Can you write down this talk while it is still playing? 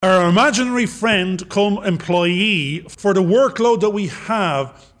imaginary friend come employee for the workload that we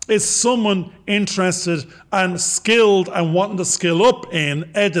have is someone interested and skilled and wanting to skill up in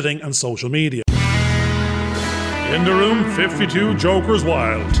editing and social media. In the room, 52 Jokers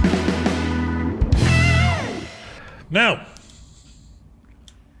Wild. Now.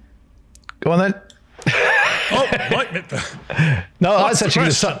 Go on then. Oh, right. No, that's actually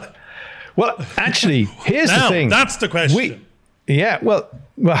the question. Well, actually, here's the thing. That's the question. There's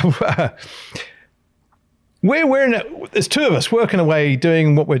two of us working away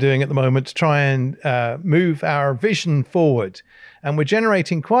doing what we're doing at the moment to try and move our vision forward. And we're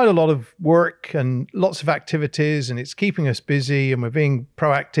generating quite a lot of work and lots of activities, and it's keeping us busy, and we're being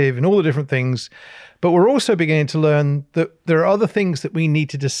proactive and all the different things. But we're also beginning to learn that there are other things that we need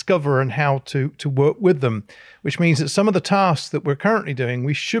to discover and how to work with them, which means that some of the tasks that we're currently doing,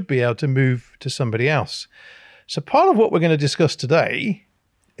 we should be able to move to somebody else. So part of what we're going to discuss today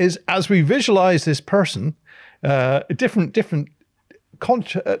is, as we visualize this person, different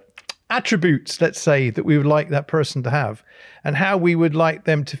attributes, let's say, that we would like that person to have, and how we would like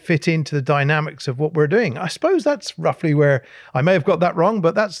them to fit into the dynamics of what we're doing. I suppose that's roughly where I may have got that wrong,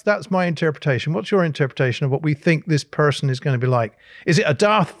 but that's my interpretation. What's your interpretation of what we think this person is going to be like? Is it a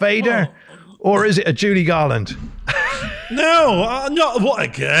Darth Vader or is it a Judy Garland? No. Well,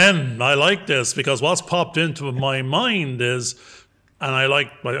 again, I like this because what's popped into my mind is, and I'm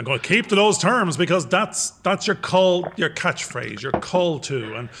going to keep to those terms because that's your call, your catchphrase, your call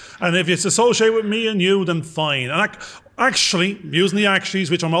to. And if it's associated with me and you, then fine. And actually, using the actuallys,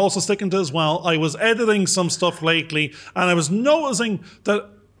 which I'm also sticking to as well, I was editing some stuff lately and I was noticing that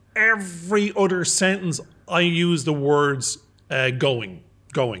every other sentence I use the words going.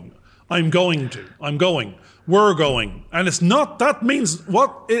 I'm going to. I'm going. We're going. And it's not, that means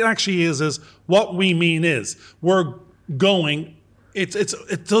what it actually is what we mean is we're going.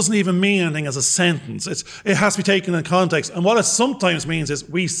 It doesn't even mean anything as a sentence. It has to be taken in context. And what it sometimes means is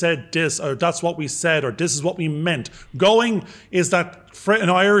we said this, or that's what we said, or this is what we meant. Going is that an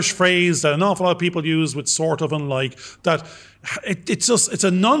Irish phrase that an awful lot of people use with sort of and like that. It's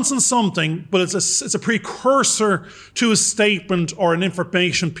a nonsense something, but it's a precursor to a statement or an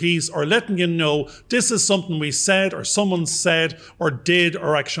information piece or letting you know this is something we said or someone said or did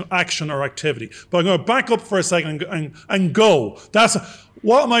or action or activity. But I'm going to back up for a second and go.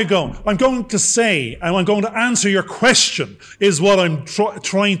 What am I going? I'm going to say, and I'm going to answer your question is what I'm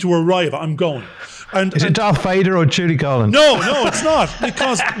trying to arrive at. I'm going. Is it Darth Vader or Judy Garland? No, it's not.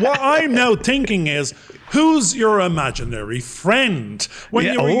 Because what I'm now thinking is, who's your imaginary friend? When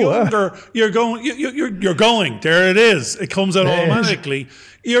you were younger, you're going. There it is. It comes out automatically.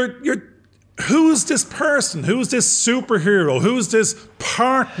 Who's this person? Who's this superhero? Who's this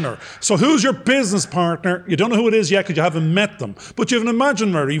partner? So who's your business partner? You don't know who it is yet because you haven't met them. But you have an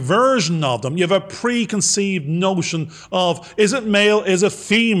imaginary version of them. You have a preconceived notion of, is it male? Is it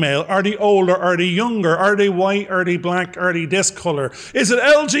female? Are they older? Are they younger? Are they white? Are they black? Are they this color? Is it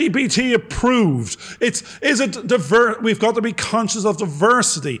LGBT approved? Is it diverse? We've got to be conscious of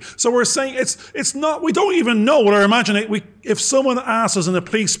diversity. So we're saying it's not, we don't even know what our imagination, if someone asks us in a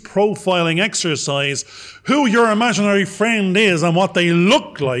police profiling exercise who your imaginary friend is and what they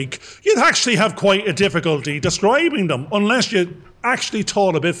look like, you'd actually have quite a difficulty describing them unless you actually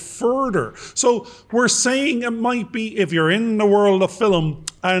thought a bit further. So we're saying it might be, if you're in the world of film,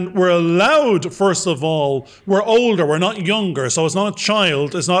 and we're allowed, first of all, we're older, we're not younger, so it's not a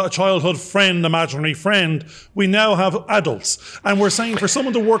child, it's not a childhood friend, imaginary friend. We now have adults. And we're saying for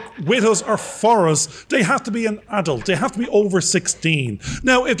someone to work with us or for us, they have to be an adult. They have to be over 16.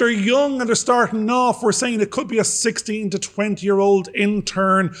 Now, if they're young and they're starting off, we're saying it could be a 16 to 20-year-old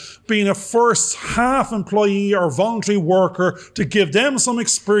intern being a first half employee or voluntary worker to give them some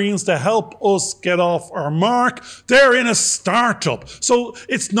experience to help us get off our mark. They're in a startup. So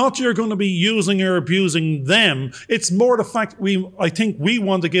it's not you're going to be using or abusing them. It's more the fact I think we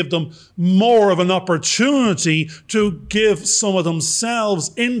want to give them more of an opportunity to give some of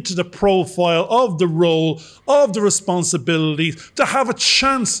themselves into the profile of the role, of the responsibility, to have a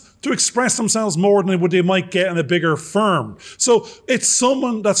chance to express themselves more than they might get in a bigger firm. So it's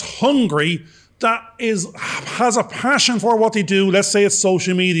someone that's hungry, that has a passion for what they do, let's say it's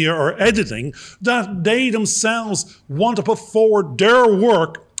social media or editing, that they themselves want to put forward their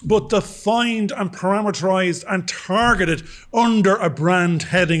work, but defined and parameterized and targeted under a brand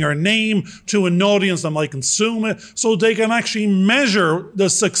heading or name to an audience that might consume it, so they can actually measure the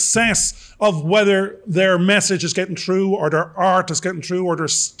success of whether their message is getting through or their art is getting through or their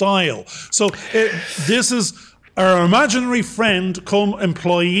style. So this is our imaginary friend come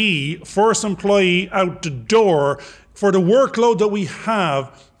employee, first employee out the door for the workload that we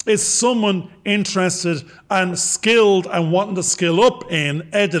have is someone interested and skilled and wanting to skill up in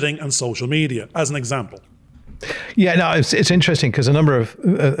editing and social media, as an example. Yeah, no, it's interesting because a number of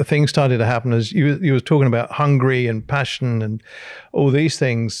things started to happen as you were talking about hungry and passion and all these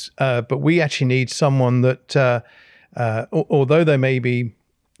things. But we actually need someone that, although they may be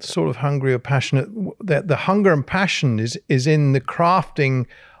sort of hungry or passionate, that the hunger and passion is in the crafting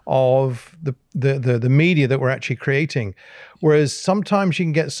of the media that we're actually creating. Whereas sometimes you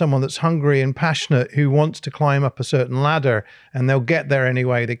can get someone that's hungry and passionate who wants to climb up a certain ladder, and they'll get there any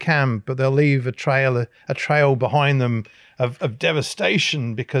way they can, but they'll leave a trail behind them of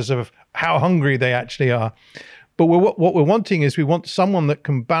devastation because of how hungry they actually are. But what we're wanting is we want someone that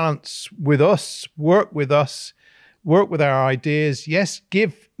can balance with us, work with our ideas, yes,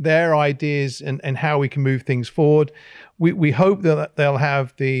 give their ideas and how we can move things forward. We hope that they'll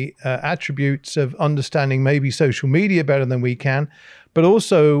have the attributes of understanding maybe social media better than we can, but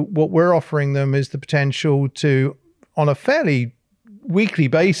also what we're offering them is the potential to, on a fairly weekly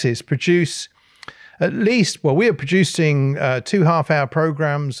basis, produce at least, well, we are producing 2 half-hour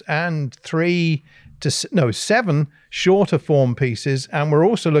programs and 7 shorter form pieces, and we're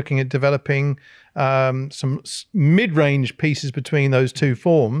also looking at developing some mid-range pieces between those 2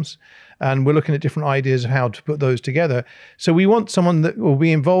 forms, and we're looking at different ideas of how to put those together. So we want someone that will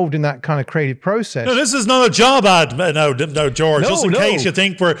be involved in that kind of creative process. No, this is not a job ad, no, George. Just in case you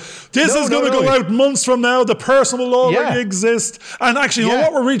think this is going to go out months from now. The person will already exist. And actually,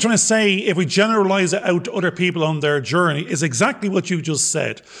 what we're really trying to say, if we generalize it out to other people on their journey, is exactly what you just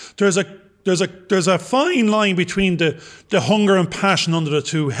said. There's a fine line between the hunger and passion under the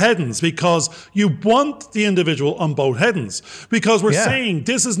 2 headings, because you want the individual on both headings, because we're saying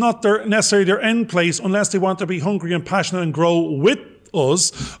this is not necessarily their end place unless they want to be hungry and passionate and grow with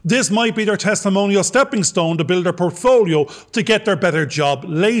us. This might be their testimonial stepping stone to build their portfolio to get their better job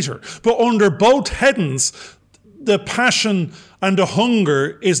later. But under both headings, the passion and the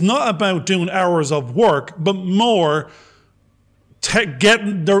hunger is not about doing hours of work, but more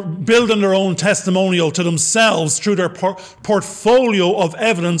building their own testimonial to themselves through their portfolio of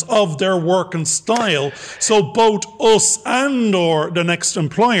evidence of their work and style. So both us and or the next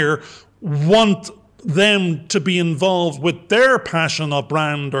employer want them to be involved with their passion of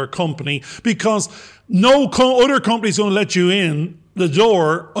brand or company, because no other company's going to let you in the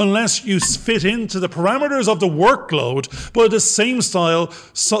door unless you fit into the parameters of the workload, but at the same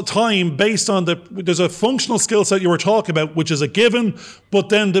time based on there's a functional skill set you were talking about, which is a given, but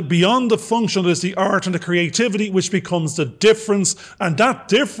then beyond the functional is the art and the creativity, which becomes the difference. And that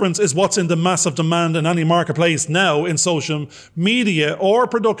difference is what's in the massive demand in any marketplace now in social media or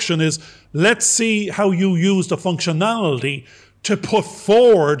production, is let's see how you use the functionality to put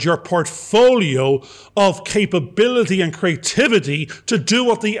forward your portfolio of capability and creativity to do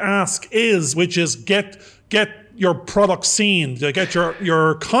what the ask is, which is get your product seen, to get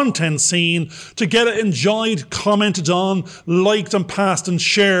your content seen, to get it enjoyed, commented on, liked and passed and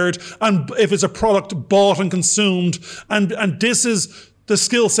shared, and if it's a product, bought and consumed. And this is the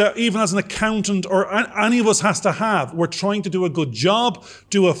skill set, even as an accountant or any of us has to have. We're trying to do a good job,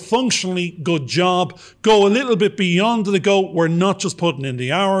 do a functionally good job, go a little bit beyond the goal. We're not just putting in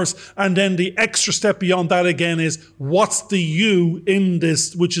the hours. And then the extra step beyond that again is, what's the you in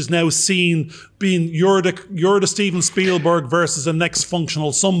this, which is now seen being you're the Steven Spielberg versus the next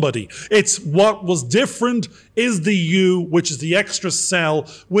functional somebody. It's what was different is the you, which is the extra cell,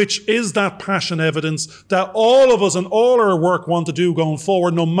 which is that passion evidence that all of us and all our work want to do going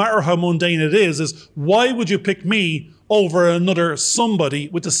forward, no matter how mundane it is why would you pick me over another somebody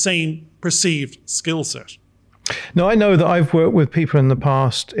with the same perceived skill set? Now, I know that I've worked with people in the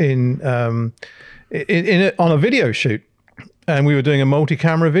past on a video shoot, and we were doing a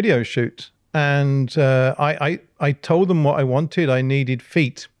multi-camera video shoot. And I told them what I wanted. I needed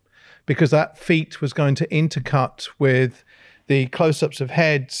feet, because that feet was going to intercut with the close-ups of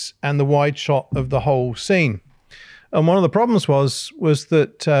heads and the wide shot of the whole scene. And one of the problems was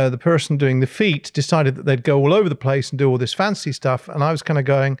that the person doing the feet decided that they'd go all over the place and do all this fancy stuff. And I was kind of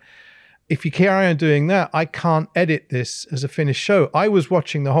going, if you carry on doing that, I can't edit this as a finished show. I was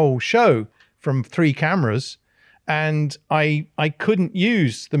watching the whole show from 3 cameras, and I couldn't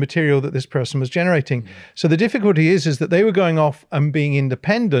use the material that this person was generating. So the difficulty is that they were going off and being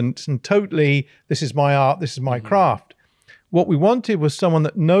independent and totally, this is my art, this is my craft. What we wanted was someone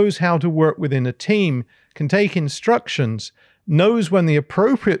that knows how to work within a team, can take instructions, knows when the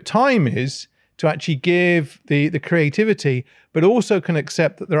appropriate time is to actually give the creativity, but also can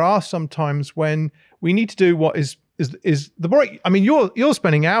accept that there are some times when we need to do what is is the more. I mean, you're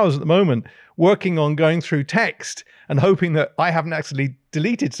spending hours at the moment working on going through text and hoping that I haven't actually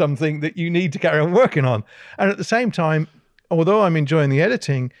deleted something that you need to carry on working on. And at the same time, although I'm enjoying the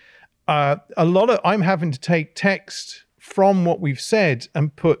editing, I'm having to take text from what we've said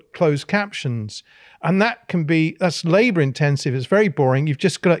and put closed captions. And that's labor intensive. It's very boring. You're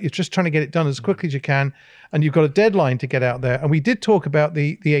just trying to get it done as quickly as you can. And you've got a deadline to get out there. And we did talk about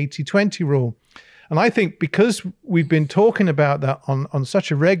the 80-20 rule. And I think because we've been talking about that on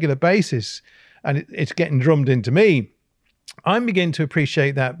such a regular basis, and it's getting drummed into me, I'm beginning to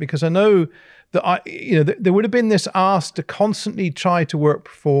appreciate that, because I know that there would have been this ask to constantly try to work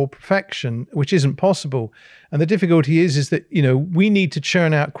for perfection, which isn't possible. And the difficulty is that, we need to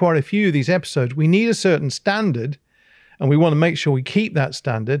churn out quite a few of these episodes. We need a certain standard, and we want to make sure we keep that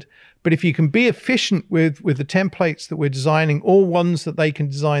standard. But if you can be efficient with the templates that we're designing, or ones that they can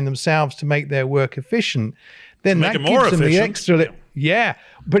design themselves to make their work efficient, then that gives them the extra. Yeah.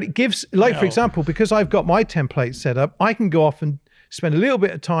 But it gives, for example, because I've got my template set up, I can go off and spend a little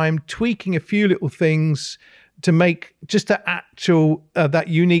bit of time tweaking a few little things to make just the actual, that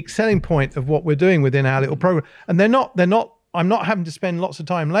unique selling point of what we're doing within our little program. And I'm not having to spend lots of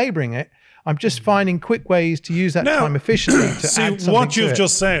time laboring it. I'm just finding quick ways to use that time efficiently to add something to it. What you've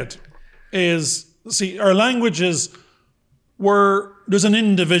just said is, our languages where there's an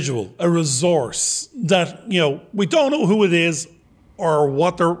individual, a resource that, we don't know who it is or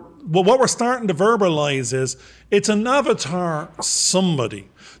what we're starting to verbalize is it's an avatar, somebody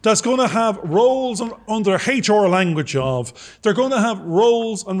that's going to have roles under HR language of, they're going to have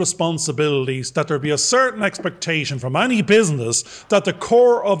roles and responsibilities that there'll be a certain expectation from any business that the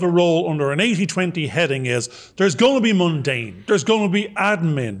core of the role under an 80-20 heading is there's going to be mundane, there's going to be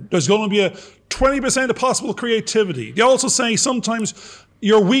admin, there's going to be a 20% of possible creativity. They also say sometimes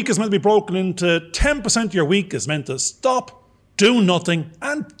your week is meant to be broken into 10% of your week is meant to stop, do nothing,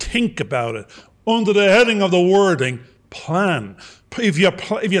 and think about it. Under the heading of the wording, plan. If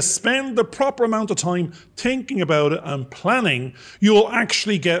you spend the proper amount of time thinking about it and planning, you'll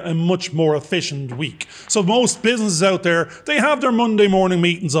actually get a much more efficient week. So most businesses out there, they have their Monday morning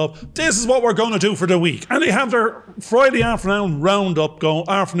meetings of, this is what we're going to do for the week. And they have their Friday afternoon roundup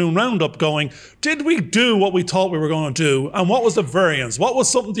going, did we do what we thought we were going to do? And what was the variance? What was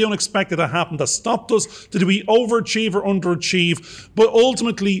something the unexpected that happened that stopped us? Did we overachieve or underachieve? But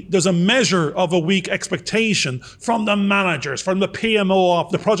ultimately, there's a measure of a week expectation from the managers, from the PMO,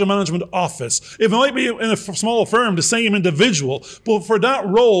 the project management office. It might be in a small firm, the same individual, but for that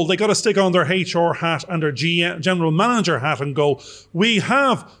role, they got to stick on their HR hat and their general manager hat and go, we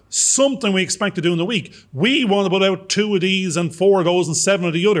have something we expect to do in the week. We want to put out 2 of these and 4 of those and 7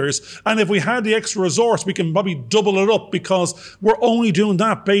 of the others. And if we had the extra resource, we can probably double it up, because we're only doing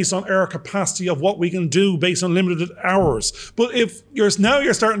that based on our capacity of what we can do based on limited hours. But if you're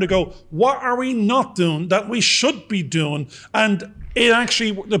starting to go, what are we not doing that we should be doing? And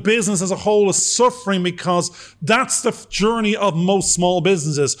the business as a whole is suffering, because that's the journey of most small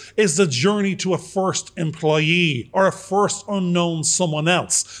businesses, is the journey to a first employee or a first unknown someone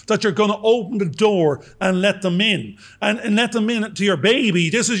else, that you're going to open the door and let them in and let them in to your baby.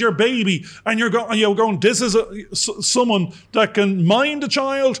 This is your baby. And you're going, this is someone that can mind the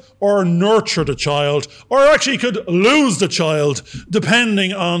child or nurture the child, or actually could lose the child,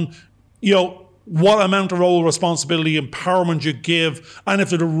 depending on, what amount of role, responsibility, empowerment you give, and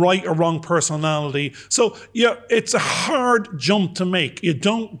if they're the right or wrong personality. So, it's a hard jump to make. You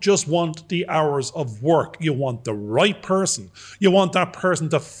don't just want the hours of work. You want the right person. You want that person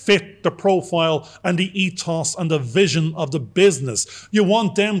to fit the profile and the ethos and the vision of the business. You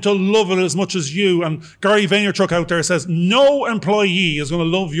want them to love it as much as you. And Gary Vaynerchuk out there says, no employee is going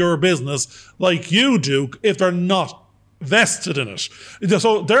to love your business like you do if they're not vested in it.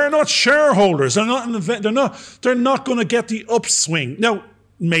 So they're not shareholders. They're not going to get the upswing. Now,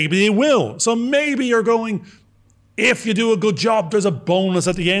 maybe they will. So maybe you're going, if you do a good job, there's a bonus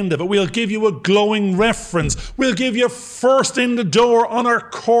at the end of it. We'll give you a glowing reference. We'll give you first in the door on our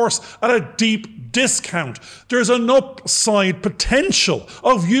course at a deep discount. There's an upside potential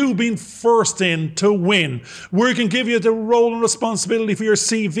of you being first in to win. We can give you the role and responsibility for your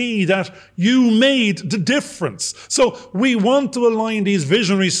CV that you made the difference. So we want to align these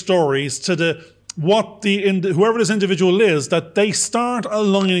visionary stories to the what whoever this individual is, that they start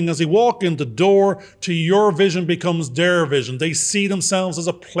aligning as they walk in the door to your vision becomes their vision. They see themselves as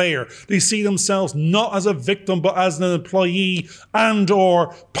a player. They see themselves not as a victim, but as an employee and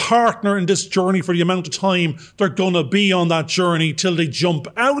or partner in this journey for the amount of time they're going to be on that journey till they jump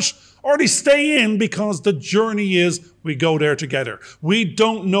out, or they stay in because the journey is we go there together. We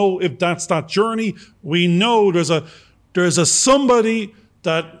don't know if that's that journey. We know there's a somebody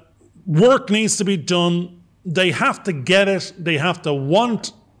that work needs to be done. They have to get it. They have to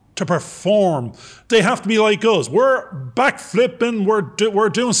want to perform. They have to be like us. We're backflipping. We're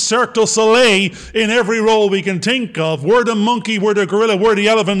doing Cirque du Soleil in every role we can think of. We're the monkey, we're the gorilla, we're the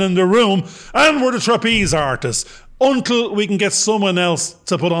elephant in the room, and we're the trapeze artist, until we can get someone else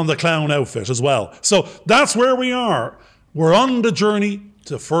to put on the clown outfit as well. So that's where we are. We're on the journey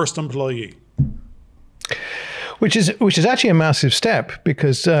to first employee. Which is actually a massive step,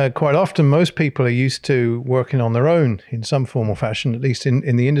 because quite often most people are used to working on their own in some form or fashion, at least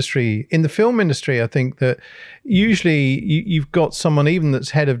in the industry. In the film industry, I think that usually you've got someone even that's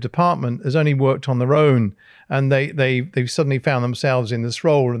head of department has only worked on their own, and they've suddenly found themselves in this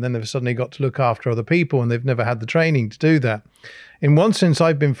role, and then they've suddenly got to look after other people, and they've never had the training to do that. In one sense,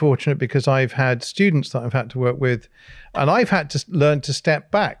 I've been fortunate because I've had students that I've had to work with, and I've had to learn to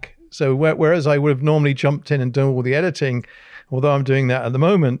step back. So whereas I would have normally jumped in and done all the editing, although I'm doing that at the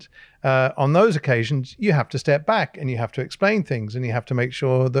moment, on those occasions, you have to step back and you have to explain things, and you have to make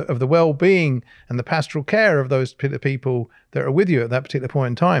sure that of the well-being and the pastoral care of those people that are with you at that particular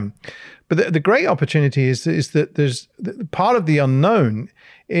point in time. But the great opportunity is that there's part of the unknown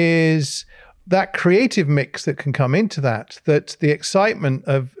is that creative mix that can come into that the excitement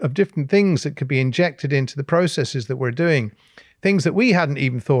of different things that could be injected into the processes that we're doing, things that we hadn't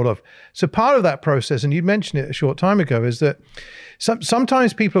even thought of. So part of that process, and you mentioned it a short time ago, is that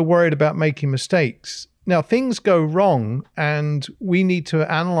sometimes people are worried about making mistakes. Now, things go wrong, and we need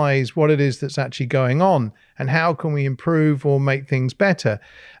to analyze what it is that's actually going on and how can we improve or make things better.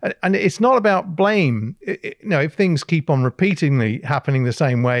 And it's not about blame. If things keep on repeatedly happening the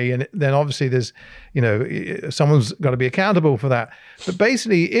same way, and then obviously there's, someone's got to be accountable for that. But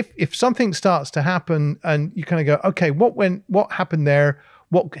basically, if something starts to happen and you kind of go, okay, what happened there?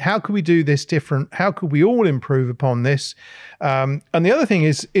 How could we do this different? How could we all improve upon this? And the other thing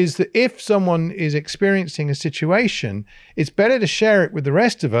is that if someone is experiencing a situation, it's better to share it with the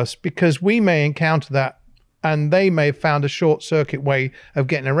rest of us, because we may encounter that and they may have found a short circuit way of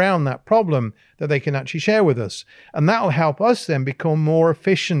getting around that problem that they can actually share with us. And that will help us then become more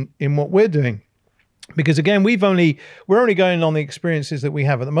efficient in what we're doing. Because again, we're only going on the experiences that we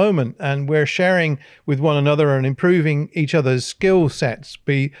have at the moment, and we're sharing with one another and improving each other's skill sets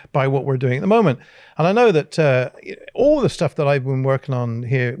by what we're doing at the moment. And I know that all the stuff that I've been working on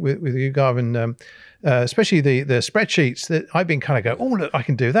here with you, Garvin, especially the spreadsheets, that I've been kind of going, oh, look, I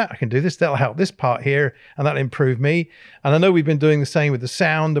can do that, I can do this, that'll help this part here, and that'll improve me. And I know we've been doing the same with the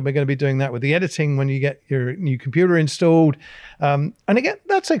sound, and we're going to be doing that with the editing when you get your new computer installed. And again,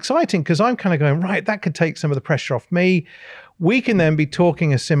 that's exciting, because I'm kind of going, right, that could take some of the pressure off me. We can then be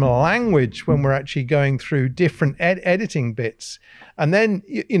talking a similar language when we're actually going through different editing bits. And then,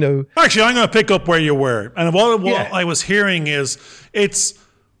 Actually, I'm going to pick up where you were. And what I was hearing is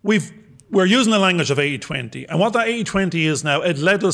we're using the language of 80-20. And what that 80-20 is now, it led us